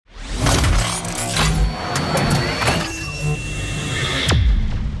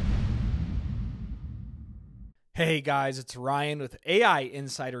Hey guys, it's Ryan with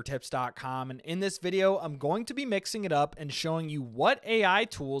AIinsidertips.com, and in this video, I'm going to be mixing it up and showing you what AI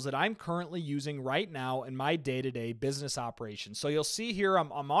tools that I'm currently using right now in my day-to-day business operations. So you'll see here,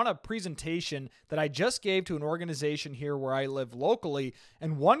 I'm on a presentation that I just gave to an organization here where I live locally,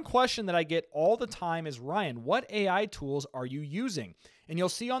 and one question that I get all the time is, Ryan, what AI tools are you using? And you'll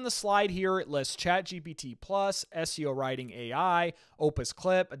see on the slide here, it lists ChatGPT Plus, SEO Writing AI, Opus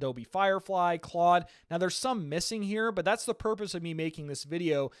Clip, Adobe Firefly, Claude. Now there's some missing here, but that's the purpose of me making this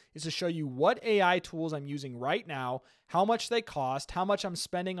video, is to show you what AI tools I'm using right now, how much they cost, how much I'm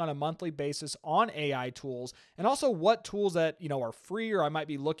spending on a monthly basis on AI tools, and also what tools that, are free or I might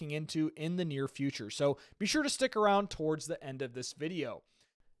be looking into in the near future. So be sure to stick around towards the end of this video.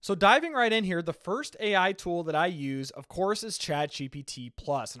 So diving right in here, the first AI tool that I use, of course, is ChatGPT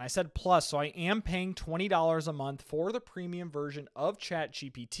Plus. And I said plus, so I am paying $20 a month for the premium version of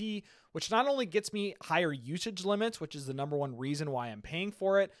ChatGPT, which not only gets me higher usage limits, which is the number one reason why I'm paying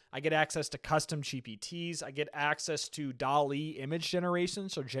for it. I get access to custom GPTs. I get access to DALL-E image generation,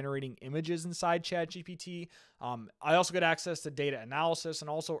 so generating images inside ChatGPT. I also get access to data analysis and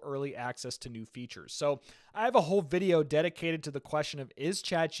also early access to new features. So I have a whole video dedicated to the question of, is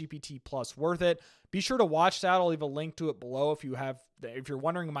ChatGPT Plus worth it? Be sure to watch that. I'll leave a link to it below if you're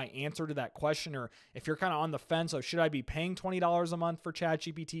wondering my answer to that question, or if you're kind of on the fence of should I be paying $20 a month for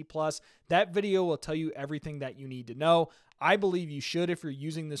ChatGPT Plus. That video will tell you everything that you need to know. I believe you should if you're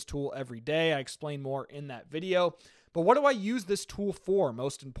using this tool every day. I explain more in that video. But what do I use this tool for,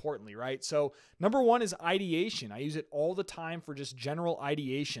 most importantly, right? So number one is ideation. I use it all the time for just general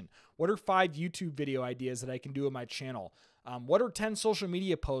ideation. What are 5 YouTube video ideas that I can do on my channel? What are 10 social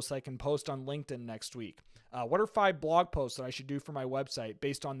media posts I can post on LinkedIn next week? What are 5 blog posts that I should do for my website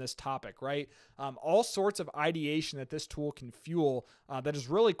based on this topic, right? All sorts of ideation that this tool can fuel that is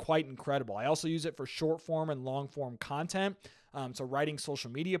really quite incredible. I also use it for short form and long form content. So writing social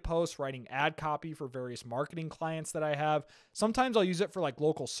media posts, writing ad copy for various marketing clients that I have. Sometimes I'll use it for like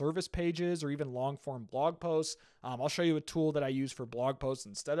local service pages or even long form blog posts. I'll show you a tool that I use for blog posts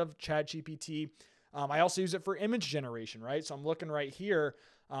instead of ChatGPT. I also use it for image generation, right? So I'm looking right here.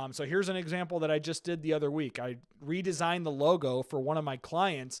 So here's an example that I just did the other week. I redesigned the logo for one of my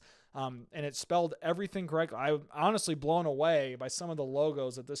clients, and it spelled everything correctly. I'm honestly blown away by some of the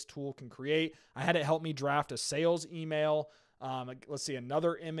logos that this tool can create. I had it help me draft a sales email. Let's see,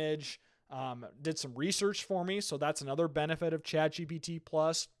 another image, did some research for me. So that's another benefit of ChatGPT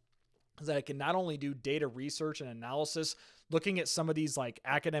Plus, is that it can not only do data research and analysis, looking at some of these like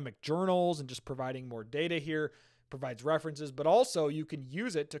academic journals and just providing more data here, provides references, but also you can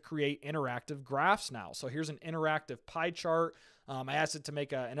use it to create interactive graphs now. So here's an interactive pie chart. I asked it to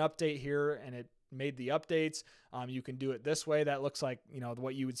make an update here, and it made the updates. You can do it this way. That looks like,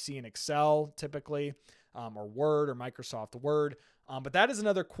 what you would see in Excel typically, or Word or Microsoft Word. But that is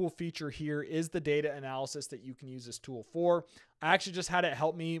another cool feature here, is the data analysis that you can use this tool for. I actually just had it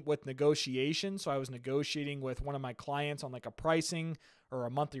help me with negotiation. So I was negotiating with one of my clients on like a pricing or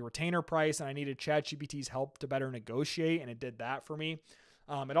a monthly retainer price, and I needed ChatGPT's help to better negotiate, and it did that for me.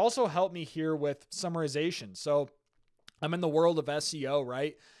 It also helped me here with summarization. So I'm in the world of SEO,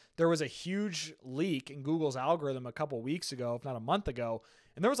 right? There was a huge leak in Google's algorithm a couple weeks ago, if not a month ago,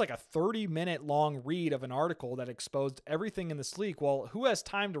 and there was like a 30-minute long read of an article that exposed everything in this leak. Well, who has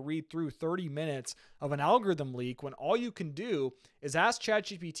time to read through 30 minutes of an algorithm leak when all you can do is ask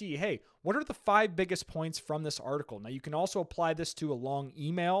ChatGPT, hey, what are the 5 biggest points from this article? Now, you can also apply this to a long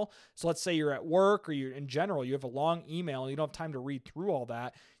email. So let's say you're at work, or you're in general, you have a long email and you don't have time to read through all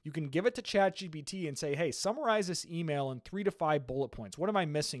that. You can give it to ChatGPT and say, hey, summarize this email in 3 to 5 bullet points. What am I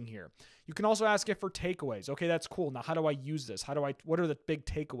missing here? You can also ask it for takeaways. Okay, that's cool. Now, how do I use this? What are the big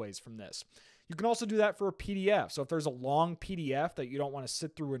takeaways from this? You can also do that for a PDF. So if there's a long PDF that you don't want to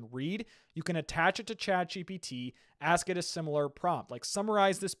sit through and read, you can attach it to ChatGPT, ask it a similar prompt, like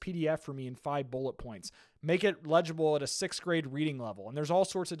summarize this PDF for me in 5 bullet points, make it legible at a 6th grade reading level. And there's all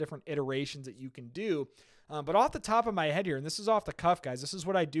sorts of different iterations that you can do. But off the top of my head here, and this is off the cuff, guys, this is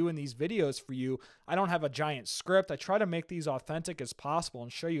what I do in these videos for you. I don't have a giant script. I try to make these authentic as possible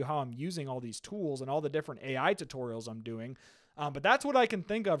and show you how I'm using all these tools and all the different AI tutorials I'm doing. But that's what I can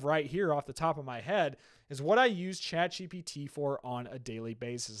think of right here off the top of my head, is what I use ChatGPT for on a daily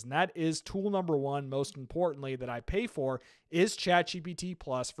basis. And that is tool number one, most importantly, that I pay for, is ChatGPT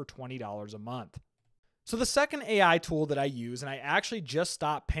Plus for $20 a month. So the second AI tool that I use, and I actually just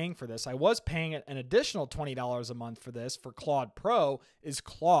stopped paying for this, I was paying an additional $20 a month for this for Claude Pro, is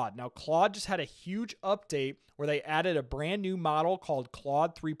Claude. Now Claude just had a huge update where they added a brand new model called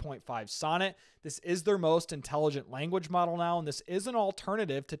Claude 3.5 Sonnet. This is their most intelligent language model now, and this is an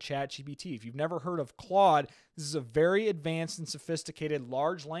alternative to ChatGPT. If you've never heard of Claude, this is a very advanced and sophisticated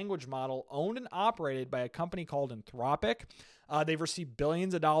large language model owned and operated by a company called Anthropic. They've received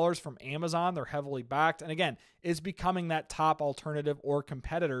billions of dollars from Amazon. They're heavily backed. And again, is becoming that top alternative or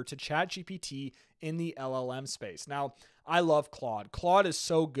competitor to ChatGPT in the LLM space. Now, I love Claude. Claude is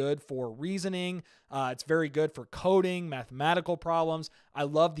so good for reasoning. It's very good for coding, mathematical problems. I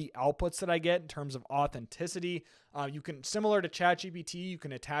love the outputs that I get in terms of authenticity. You can, similar to ChatGPT, you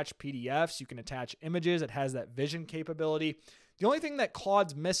can attach PDFs, you can attach images. It has that vision capability. The only thing that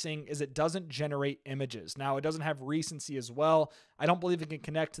Claude's missing is it doesn't generate images. Now, it doesn't have recency as well. I don't believe it can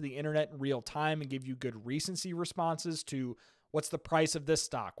connect to the internet in real time and give you good recency responses to what's the price of this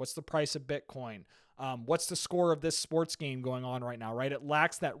stock, what's the price of Bitcoin, what's the score of this sports game going on right now, right? It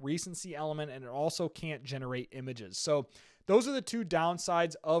lacks that recency element, and it also can't generate images. So those are the two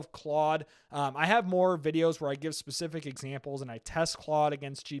downsides of Claude. I have more videos where I give specific examples and I test Claude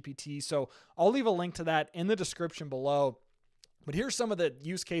against GPT. So I'll leave a link to that in the description below. But here's some of the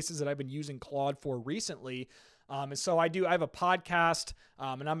use cases that I've been using Claude for recently. And so I have a podcast,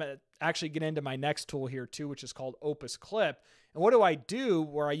 and I'm going to actually get into my next tool here too, which is called Opus Clip. And what do I do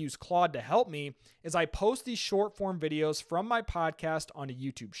where I use Claude to help me is I post these short form videos from my podcast onto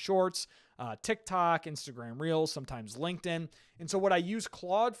YouTube Shorts, TikTok, Instagram Reels, sometimes LinkedIn. And so what I use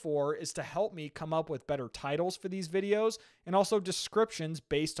Claude for is to help me come up with better titles for these videos and also descriptions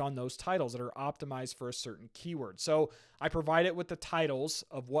based on those titles that are optimized for a certain keyword. So I provide it with the titles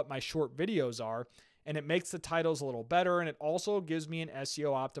of what my short videos are, and it makes the titles a little better. And it also gives me an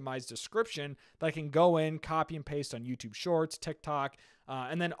SEO optimized description that I can go in, copy and paste on YouTube Shorts, TikTok,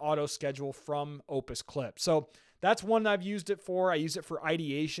 and then auto schedule from Opus Clip. So that's one that I've used it for. I use it for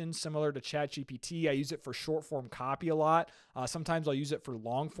ideation, similar to ChatGPT. I use it for short form copy a lot. Sometimes I'll use it for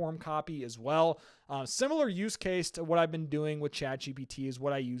long form copy as well. Similar use case to what I've been doing with ChatGPT is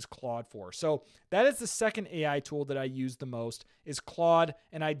what I use Claude for. So that is the second AI tool that I use the most is Claude,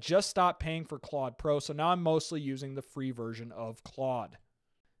 and I just stopped paying for Claude Pro. So now I'm mostly using the free version of Claude.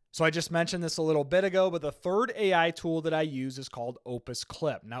 So I just mentioned this a little bit ago, but the third AI tool that I use is called Opus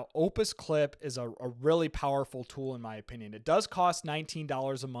Clip. Now, Opus Clip is a really powerful tool in my opinion. It does cost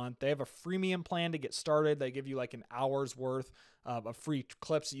 $19 a month. They have a freemium plan to get started. They give you like an hour's worth of free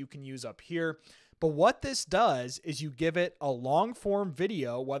clips that you can use up here. But what this does is you give it a long form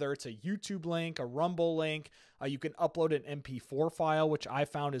video, whether it's a YouTube link, a Rumble link, you can upload an MP4 file, which I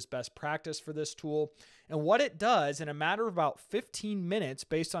found is best practice for this tool. And what it does in a matter of about 15 minutes,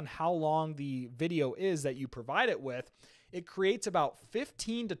 based on how long the video is that you provide it with, it creates about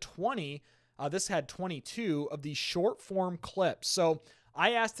 15 to 20, this had 22 of these short form clips. So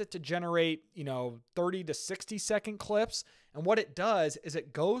I asked it to generate, 30 to 60 second clips. And what it does is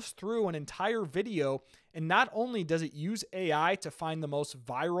it goes through an entire video, and not only does it use AI to find the most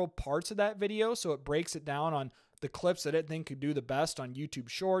viral parts of that video, so it breaks it down on the clips that it think could do the best on YouTube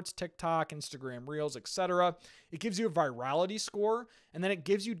Shorts, TikTok, Instagram Reels, etc. It gives you a virality score, and then it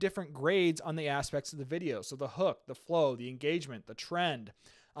gives you different grades on the aspects of the video. So the hook, the flow, the engagement, the trend.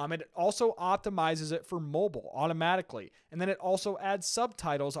 It also optimizes it for mobile automatically. And then it also adds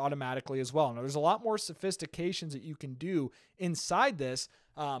subtitles automatically as well. Now, there's a lot more sophistications that you can do inside this.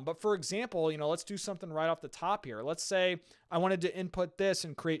 But for example, let's do something right off the top here. Let's say I wanted to input this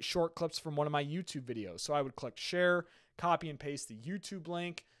and create short clips from one of my YouTube videos. So I would click share, copy and paste the YouTube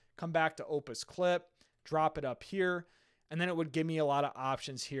link, come back to Opus Clip, drop it up here, and then it would give me a lot of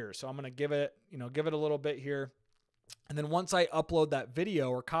options here. So I'm going to give it a little bit here. And then once I upload that video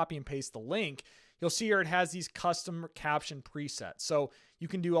or copy and paste the link, you'll see here it has these custom caption presets. So you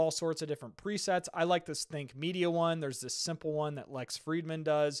can do all sorts of different presets. I like this Think Media one. There's this simple one that Lex Friedman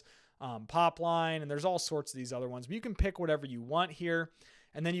does, Popline, and there's all sorts of these other ones. But you can pick whatever you want here.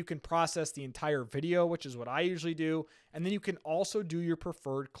 And then you can process the entire video, which is what I usually do. And then you can also do your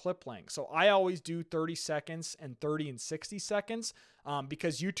preferred clip length. So I always do 30 seconds and 30 and 60 seconds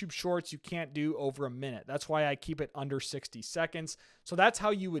because YouTube Shorts, you can't do over a minute. That's why I keep it under 60 seconds. So that's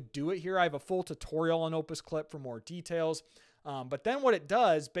how you would do it here. I have a full tutorial on Opus Clip for more details. But then what it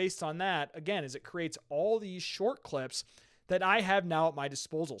does based on that, again, is it creates all these short clips that I have now at my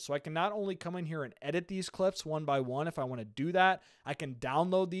disposal. So I can not only come in here and edit these clips one by one if I want to do that, I can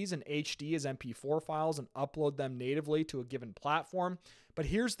download these in HD as MP4 files and upload them natively to a given platform. But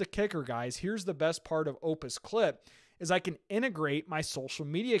here's the kicker, guys. Here's the best part of Opus Clip is I can integrate my social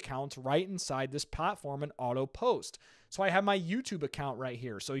media accounts right inside this platform and auto post. So I have my YouTube account right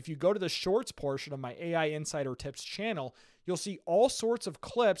here. So if you go to the shorts portion of my AI Insider Tips channel, you'll see all sorts of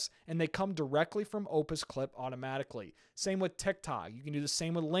clips and they come directly from Opus Clip automatically. Same with TikTok. You can do the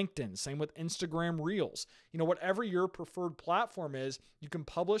same with LinkedIn, same with Instagram Reels. Whatever your preferred platform is, you can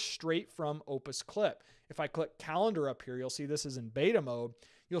publish straight from Opus Clip. If I click calendar up here, you'll see this is in beta mode.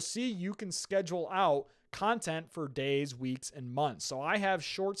 You'll see you can schedule out content for days, weeks, and months. So I have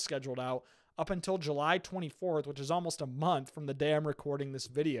shorts scheduled out up until July 24th, which is almost a month from the day I'm recording this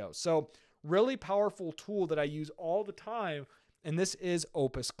video. So really powerful tool that I use all the time, and this is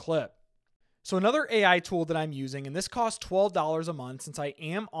Opus Clip. So another AI tool that I'm using, and this costs $12 a month since I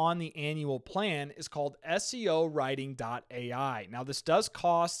am on the annual plan, is called SEOwriting.ai. Now this does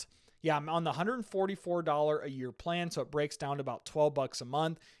cost, I'm on the $144 a year plan, so it breaks down to about $12 a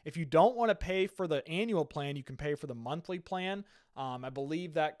month. If you don't want to pay for the annual plan, you can pay for the monthly plan. I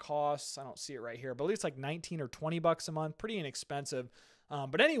believe that costs, I don't see it right here, I believe it's like 19 or 20 bucks a month, pretty inexpensive.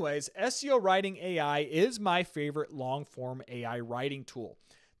 But anyways, SEO Writing AI is my favorite long-form AI writing tool.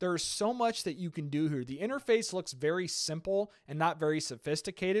 There's so much that you can do here. The interface looks very simple and not very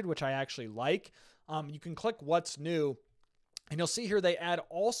sophisticated, which I actually like. You can click what's new, and you'll see here they add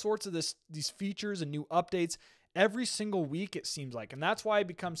all sorts of these features and new updates every single week, it seems like. And that's why I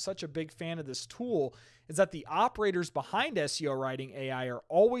become such a big fan of this tool, is that the operators behind SEO Writing AI are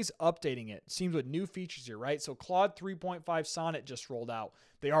always updating it. It seems with new features here, right? So Claude 3.5 Sonnet just rolled out.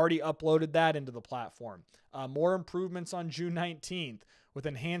 They already uploaded that into the platform. More improvements on June 19th with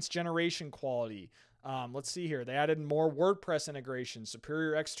enhanced generation quality. Let's see here. They added more WordPress integration,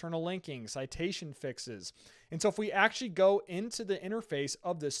 superior external linking, citation fixes. And so if we actually go into the interface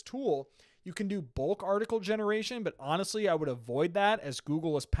of this tool, you can do bulk article generation, but honestly, I would avoid that as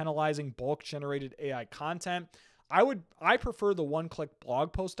Google is penalizing bulk generated AI content. I prefer the one-click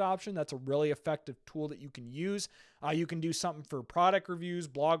blog post option. That's a really effective tool that you can use. You can do something for product reviews,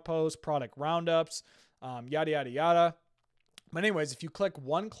 blog posts, product roundups, yada, yada, yada. But anyways, if you click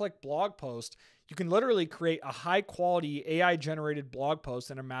one-click blog post, you can literally create a high-quality AI-generated blog post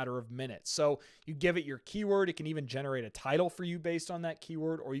in a matter of minutes. So you give it your keyword. It can even generate a title for you based on that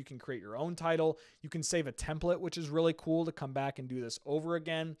keyword, or you can create your own title. You can save a template, which is really cool to come back and do this over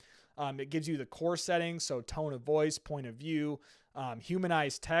again. It gives you the core settings, so tone of voice, point of view,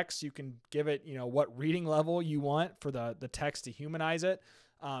 humanized text. You can give it, what reading level you want for the text to humanize it.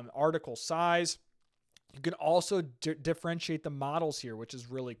 Article size. You can also differentiate the models here, which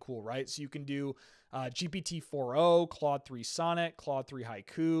is really cool, right? So you can do GPT-4o, Claude 3 Sonnet, Claude 3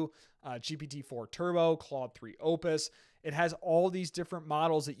 Haiku, GPT-4 Turbo, Claude 3 Opus. It has all these different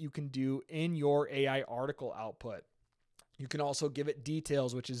models that you can do in your AI article output. You can also give it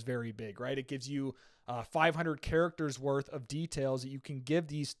details, which is very big, right? It gives you 500 characters worth of details that you can give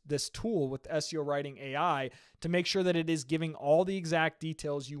this tool with SEO Writing AI to make sure that it is giving all the exact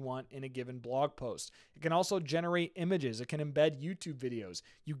details you want in a given blog post. It can also generate images. It can embed YouTube videos.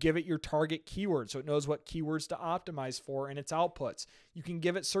 You give it your target keywords so it knows what keywords to optimize for in its outputs. You can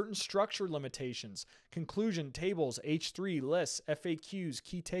give it certain structure limitations, conclusion, tables, H3, lists, FAQs,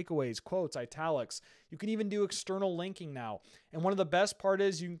 key takeaways, quotes, italics. You can even do external linking now. And one of the best part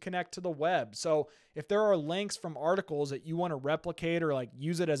is you can connect to the web. So if there are links from articles that you want to replicate or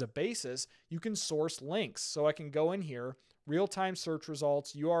use it as a basis, you can source links. So I can go in here, real-time search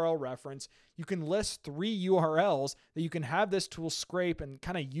results, URL reference. You can list 3 URLs that you can have this tool scrape and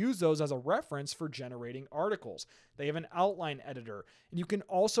kind of use those as a reference for generating articles. They have an outline editor, and you can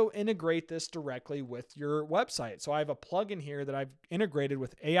also integrate this directly with your website. So I have a plugin here that I've integrated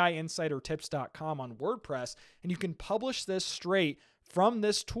with AIinsidertips.com on WordPress, and you can publish this straight from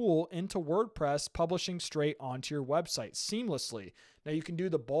this tool into WordPress, publishing straight onto your website seamlessly. Now you can do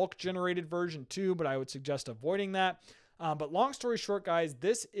the bulk generated version too, but I would suggest avoiding that. But long story short, guys,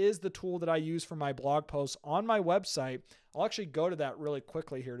 this is the tool that I use for my blog posts on my website. I'll actually go to that really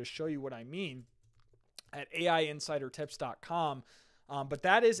quickly here to show you what I mean at AIinsidertips.com. But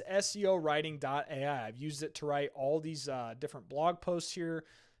that is SEOwriting.ai. I've used it to write all these different blog posts here,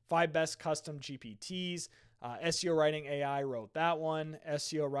 5 best custom GPTs. SEO Writing AI wrote that one.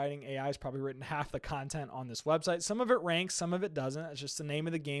 SEO Writing AI has probably written half the content on this website. Some of it ranks, some of it doesn't. It's just the name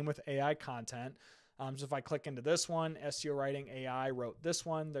of the game with AI content. So if I click into this one, SEO Writing AI wrote this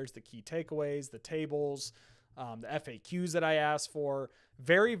one. There's the key takeaways, the tables, the FAQs that I asked for.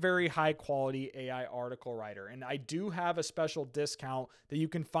 Very, very high quality AI article writer. And I do have a special discount that you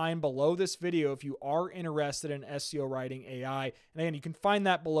can find below this video if you are interested in SEO Writing AI. And again, you can find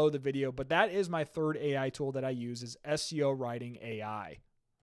that below the video, but that is my third AI tool that I use is SEO Writing AI.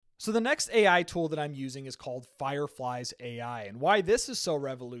 So the next AI tool that I'm using is called Fireflies AI. And why this is so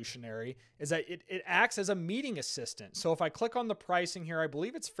revolutionary is that it acts as a meeting assistant. So if I click on the pricing here, I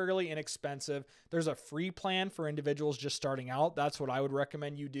believe it's fairly inexpensive. There's a free plan for individuals just starting out. That's what I would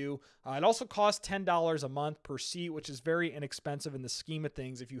recommend you do. It also costs $10 a month per seat, which is very inexpensive in the scheme of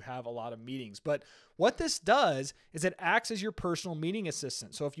things if you have a lot of meetings. But what this does is it acts as your personal meeting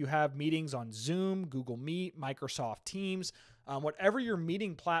assistant. So if you have meetings on Zoom, Google Meet, Microsoft Teams, whatever your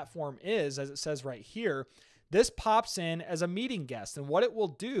meeting platform is, as it says right here, this pops in as a meeting guest. And what it will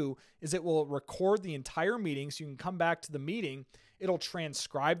do is it will record the entire meeting so you can come back to the meeting. It'll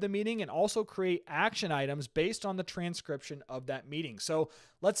transcribe the meeting and also create action items based on the transcription of that meeting. So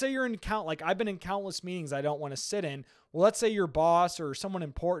let's say you're in like I've been in countless meetings I don't want to sit in. Well, let's say your boss or someone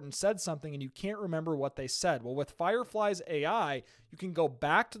important said something and you can't remember what they said. Well, with Fireflies AI, you can go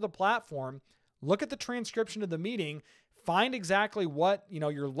back to the platform, look at the transcription of the meeting, find exactly what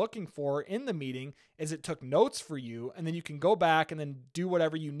you're looking for in the meeting as it took notes for you, and then you can go back and then do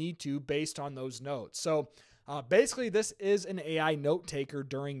whatever you need to based on those notes. So basically, this is an AI note taker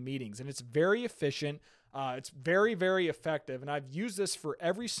during meetings, and it's very efficient. It's very, very effective, and I've used this for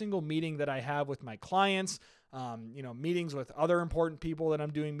every single meeting that I have with my clients, meetings with other important people that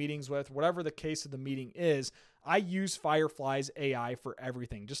I'm doing meetings with, whatever the case of the meeting is. I use Fireflies AI for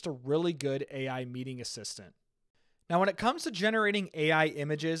everything. Just a really good AI meeting assistant. Now, when it comes to generating AI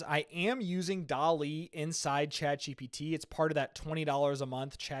images, I am using DALL-E inside ChatGPT. It's part of that $20 a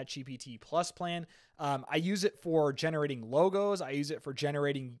month ChatGPT Plus plan. I use it for generating logos. I use it for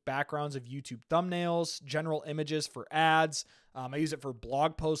generating backgrounds of YouTube thumbnails, general images for ads. I use it for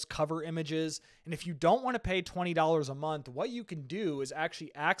blog post cover images. And if you don't want to pay $20 a month, what you can do is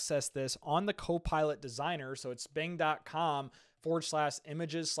actually access this on the Copilot Designer. So it's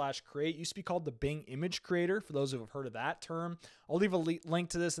bing.com/images/create. Used to be called the Bing Image Creator, for those who have heard of that term. I'll leave a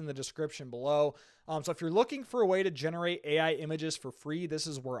link to this in the description below. So if you're looking for a way to generate AI images for free, this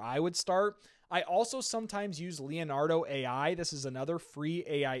is where I would start. I also sometimes use Leonardo AI. This is another free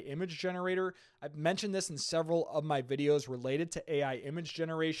AI image generator. I've mentioned this in several of my videos related to AI image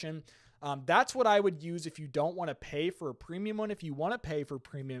generation. That's what I would use if you don't want to pay for a premium one. If you want to pay for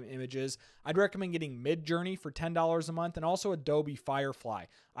premium images, I'd recommend getting Midjourney for $10 a month and also Adobe Firefly.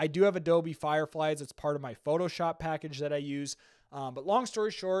 I do have Adobe Fireflies. It's part of my Photoshop package that I use. But long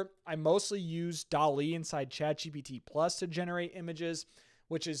story short, I mostly use DALL-E inside ChatGPT Plus to generate images,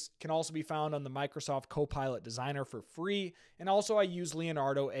 which can also be found on the Microsoft Copilot Designer for free. And also I use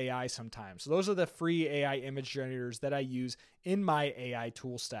Leonardo AI sometimes. So those are the free AI image generators that I use in my AI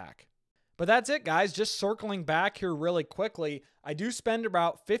tool stack. But that's it, guys. Just circling back here really quickly, I do spend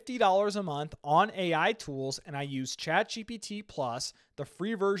about $50 a month on AI tools, and I use ChatGPT Plus, the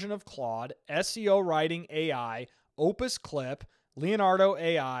free version of Claude, SEO Writing AI, Opus Clip, Leonardo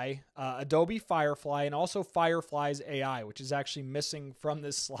AI, Adobe Firefly, and also Fireflies AI, which is actually missing from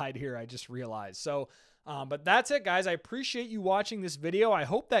this slide here, I just realized. So, but that's it, guys. I appreciate you watching this video. I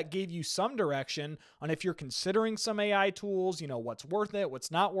hope that gave you some direction on if you're considering some AI tools, what's worth it,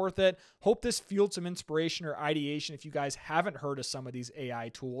 what's not worth it. Hope this fueled some inspiration or ideation if you guys haven't heard of some of these AI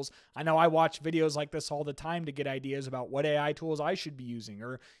tools. I know I watch videos like this all the time to get ideas about what AI tools I should be using,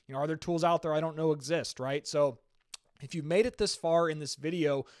 or, are there tools out there I don't know exist, right? So if you've made it this far in this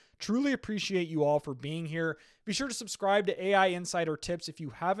video, truly appreciate you all for being here. Be sure to subscribe to AI Insider Tips if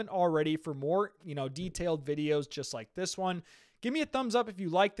you haven't already for more, detailed videos just like this one. Give me a thumbs up if you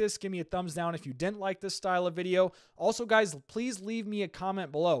like this. Give me a thumbs down if you didn't like this style of video. Also, guys, please leave me a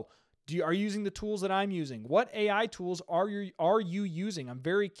comment below. Are you using the tools that I'm using? What AI tools are you using? I'm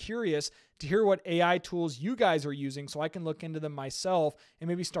very curious to hear what AI tools you guys are using so I can look into them myself and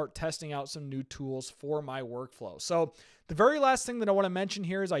maybe start testing out some new tools for my workflow. So the very last thing that I want to mention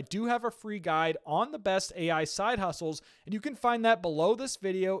here is I do have a free guide on the best AI side hustles, and you can find that below this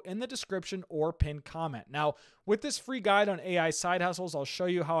video in the description or pinned comment. Now, with this free guide on AI side hustles, I'll show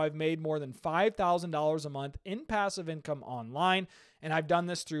you how I've made more than $5,000 a month in passive income online. And I've done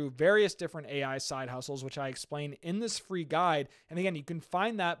this through various different AI side hustles, which I explain in this free guide. And again, you can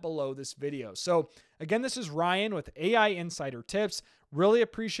find that below this video. So again, this is Ryan with AI Insider Tips. Really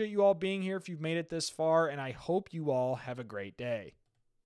appreciate you all being here if you've made it this far, and I hope you all have a great day.